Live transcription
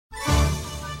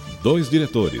Dois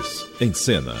diretores, em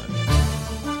cena.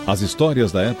 As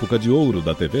histórias da época de ouro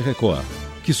da TV Record,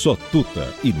 que só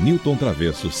Tuta e Newton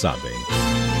Travesso sabem.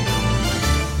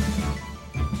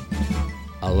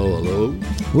 Alô, alô.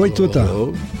 Oi, Tuta.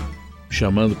 Alô.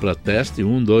 Chamando para teste,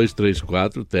 1, 2, 3,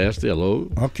 4, teste,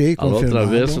 alô. Ok, alô, confirmado.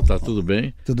 Travesso, tá tudo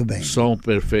bem? Tudo bem. Som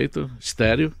perfeito,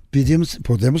 estéreo.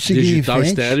 Podemos seguir digital em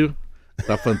frente. Estéreo.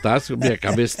 Tá fantástico, minha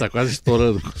cabeça está quase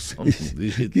estourando com o som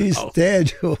digital. Que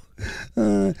estéreo.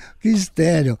 Que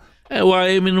estéreo. O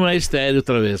AM não é estéreo,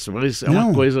 Travesso, mas é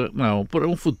uma coisa... Não, por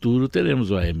um futuro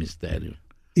teremos o AM estéreo.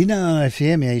 E na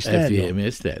FM é estéreo? FM é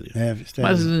estéreo. estéreo.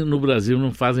 Mas no Brasil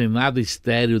não fazem nada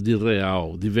estéreo de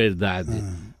real, de verdade.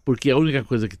 Porque a única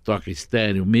coisa que toca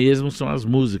estéreo mesmo são as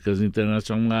músicas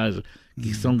internacionais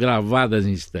que são gravadas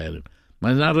em estéreo.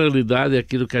 Mas na realidade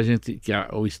aquilo que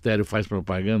o estéreo faz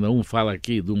propaganda, um fala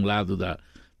aqui de um lado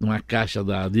numa caixa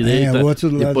da direita,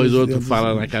 depois outro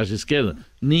fala na caixa esquerda.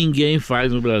 Ninguém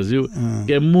faz no Brasil,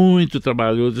 que é muito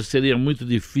trabalhoso, seria muito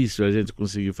difícil a gente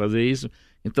conseguir fazer isso,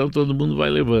 então todo mundo vai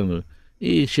levando.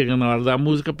 E chega na hora da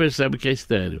música, percebe que é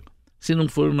estéreo. Se não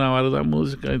for na hora da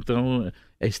música, então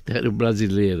é estéreo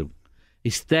brasileiro.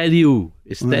 Estéreo,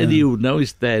 não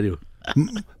estéreo.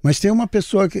 Mas tem uma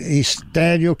pessoa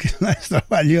estéreo que nós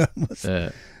trabalhamos,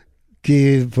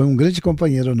 que foi um grande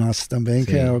companheiro nosso também,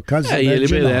 que é o Carlos Alberto. E ele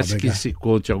merece Nóbrega. que se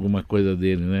conte alguma coisa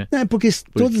dele, né? Porque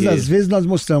todas as vezes nós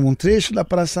mostramos um trecho da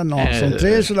Praça Nossa, um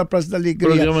trecho da Praça da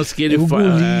Alegria. Programas que ele o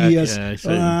Golias,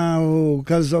 o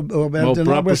Carlos Alberto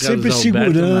Nóbrega sempre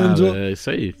segurando. É isso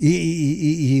aí.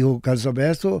 E o Carlos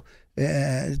Alberto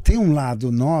tem um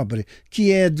lado nobre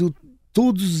que é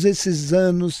todos esses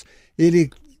anos ele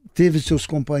teve seus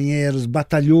companheiros,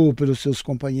 batalhou pelos seus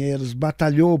companheiros,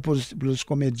 batalhou pelos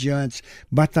comediantes,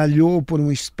 batalhou por um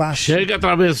espaço. Chega,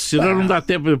 Travesso, senão não dá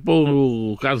tempo de pôr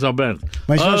o Carlos Alberto.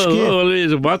 Mas acho que...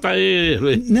 Luiz, bota aí.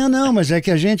 Não, mas é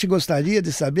que a gente gostaria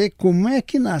de saber como é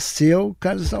que nasceu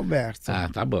Carlos Alberto.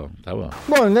 Tá bom.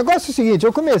 Bom, o negócio é o seguinte,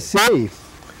 eu comecei,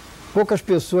 poucas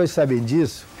pessoas sabem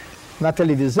disso, na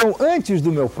televisão antes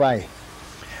do meu pai.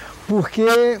 Porque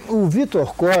o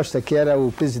Vitor Costa, que era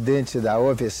o presidente da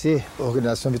OVC,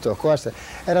 Organização Vitor Costa,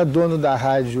 era dono da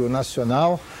Rádio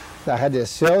Nacional, da Rádio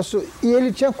Excelsior, e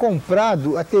ele tinha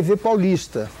comprado a TV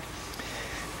Paulista.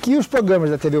 Que os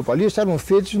programas da TV Paulista eram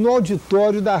feitos no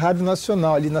auditório da Rádio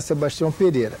Nacional, ali na Sebastião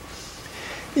Pereira.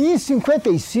 E em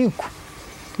 55,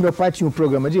 meu pai tinha um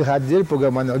programa de rádio dele, o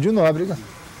programa Manuel de Nóbrega,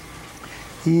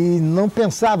 e não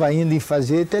pensava ainda em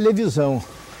fazer televisão.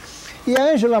 E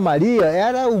a Ângela Maria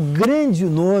era o grande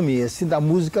nome assim, da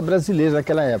música brasileira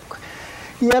naquela época.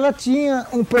 E ela tinha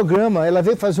um programa, ela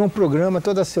veio fazer um programa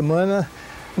toda semana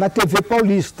na TV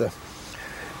Paulista.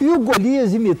 E o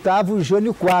Golias imitava o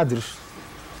Jânio Quadros,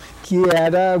 que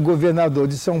era governador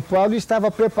de São Paulo e estava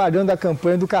preparando a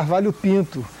campanha do Carvalho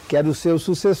Pinto, que era o seu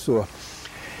sucessor.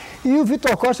 E o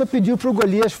Vitor Costa pediu para o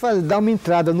Golias dar uma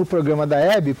entrada no programa da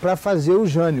Hebe para fazer o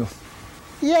Jânio.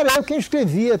 E era eu quem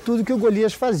escrevia tudo que o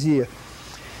Golias fazia.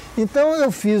 Então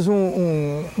eu fiz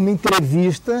uma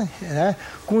entrevista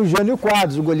com o Jânio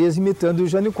Quadros, o Golias imitando o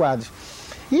Jânio Quadros.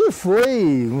 E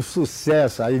foi um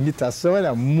sucesso, a imitação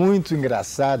era muito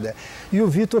engraçada. E o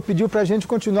Vitor pediu para a gente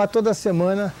continuar toda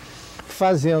semana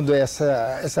fazendo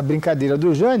essa brincadeira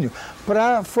do Jânio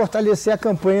para fortalecer a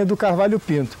campanha do Carvalho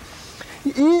Pinto.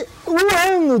 E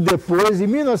um ano depois, em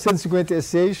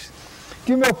 1956,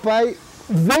 que meu pai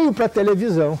veio para a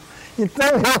televisão. Então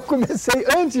eu comecei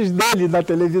antes dele na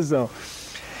televisão.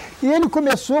 E ele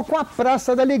começou com a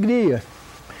Praça da Alegria.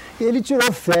 Ele tirou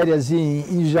férias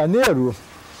em janeiro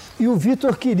e o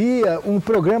Vitor queria um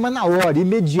programa na hora,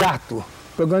 imediato,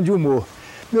 programa de humor.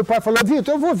 Meu pai falou,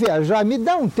 Vitor, eu vou viajar, me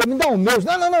dá um tempo, me dá um mês.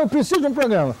 Não, eu preciso de um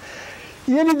programa.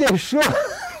 E ele deixou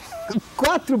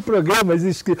 4 programas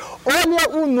escritos.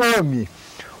 Olha o nome,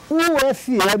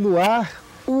 UFE no ar,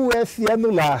 UFE no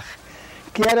lar,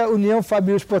 que era a União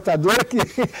Fabril Exportadora, que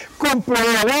comprou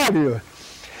o horário.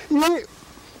 E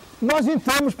nós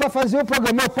entramos para fazer o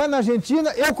programa. Meu pai na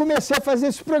Argentina, eu comecei a fazer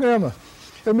esse programa.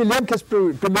 Eu me lembro que esse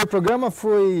primeiro programa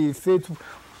foi feito,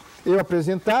 eu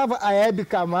apresentava, a Hebe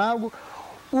Camargo,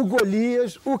 o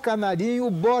Golias, o Canarinho,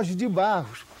 o Borges de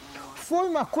Barros. Foi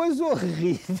uma coisa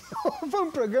horrível, foi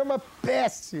um programa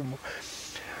péssimo.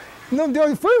 Não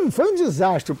deu, foi um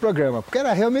desastre o programa, porque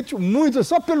era realmente muito,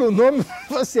 só pelo nome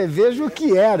você veja o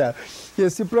que era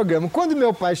esse programa. Quando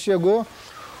meu pai chegou,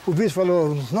 o vice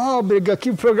falou, Nóbrega,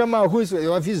 que programa ruim.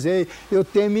 Eu avisei, eu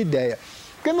tenho uma ideia.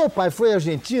 Porque meu pai foi à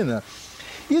Argentina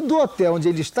e do hotel onde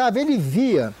ele estava, ele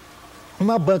via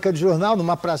uma banca de jornal,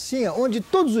 numa pracinha, onde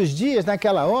todos os dias,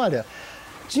 naquela hora,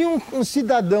 tinha um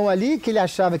cidadão ali que ele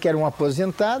achava que era um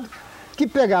aposentado, que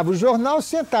pegava o jornal,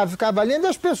 sentava, ficava lendo, e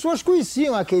as pessoas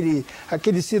conheciam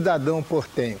aquele cidadão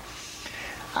portenho.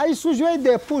 Aí surgiu a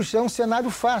ideia, puxa, é um cenário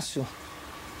fácil,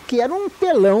 que era um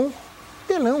telão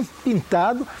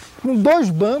pintado, com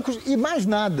 2 bancos e mais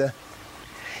nada.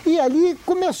 E ali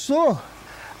começou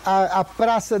a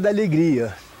Praça da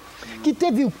Alegria, que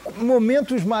teve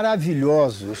momentos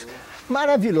maravilhosos.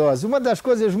 Uma das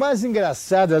coisas mais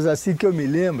engraçadas assim que eu me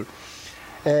lembro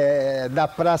da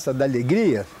Praça da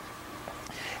Alegria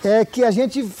é que a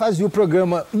gente fazia o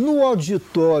programa no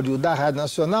auditório da Rádio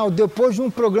Nacional depois de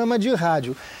um programa de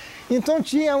rádio. Então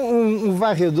tinha um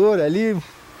varredor ali,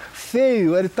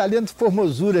 feio, era talento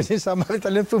formosura, a gente chamava de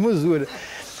talento formosura.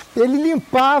 Ele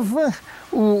limpava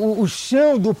o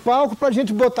chão do palco para a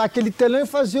gente botar aquele telão e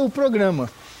fazer o programa.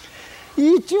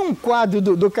 E tinha um quadro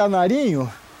do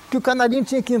Canarinho, que o Canarinho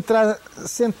tinha que entrar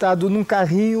sentado num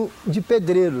carrinho de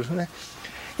pedreiros, né?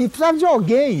 E precisava de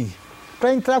alguém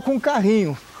para entrar com o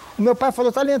carrinho. O meu pai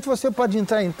falou, talento, você pode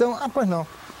entrar então? Ah, pois não.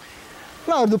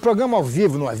 Na hora do programa ao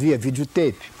vivo, não havia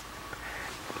videotape.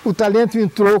 O talento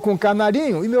entrou com o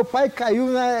Canarinho e meu pai caiu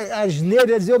na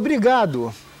asneira e dizia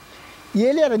obrigado. E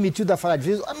ele era metido a falar de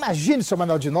vez, imagine, seu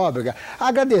Manuel de Nóbrega,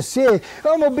 agradecer,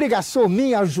 é uma obrigação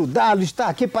minha ajudá-lo, estar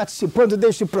aqui participando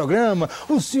deste programa.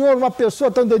 O senhor, uma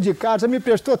pessoa tão dedicada, já me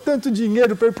prestou tanto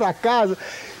dinheiro para ir para casa.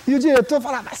 E o diretor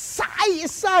falava, sai,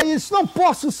 isso não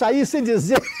posso sair sem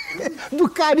dizer do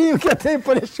carinho que eu tenho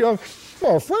por este homem.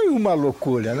 Bom, foi uma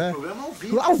loucura, né? Programa ao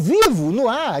vivo. Ao vivo, no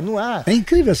ar. É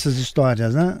incrível essas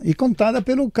histórias, né? E contada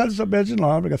pelo Carlos Alberto de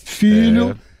Nóbrega,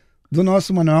 filho do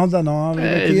nosso Manuel da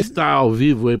Nóbrega. Ele está ao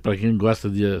vivo aí, para quem gosta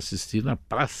de assistir, na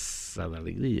Praça da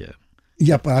Alegria.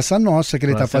 E a Praça Nossa, que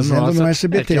ele está fazendo no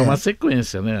SBT. Que é uma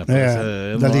sequência, né? A Praça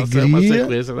da Nossa Alegria. É uma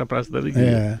sequência da Praça da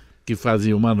Alegria. Que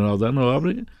fazia o Manuel da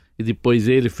Nóbrega, e depois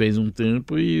ele fez um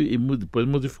tempo e depois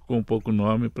modificou um pouco o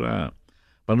nome para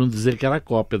não dizer que era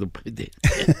cópia do pai dele.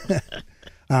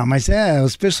 Mas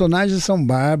os personagens são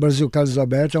bárbaros e o Carlos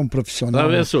Alberto é um profissional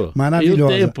maravilhoso. E o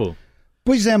tempo?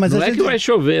 Pois é, mas não é que vai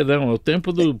chover, não, é o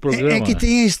tempo do programa. É que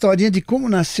tem a historinha de como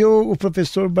nasceu o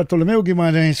professor Bartolomeu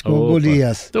Guimarães com o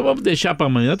Golias. Então vamos deixar para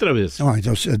amanhã outra vez. Então,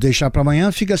 deixar para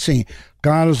amanhã fica assim,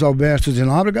 Carlos Alberto de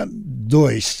Nóbrega,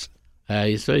 2. É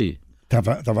isso aí. Tá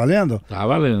valendo? Tá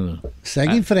valendo.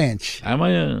 Segue em frente.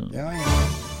 Amanhã.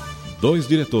 2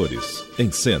 diretores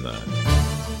em cena.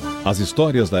 As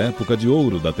histórias da época de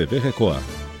ouro da TV Record,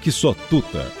 que só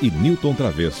Tuta e Nilton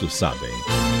Travesso sabem.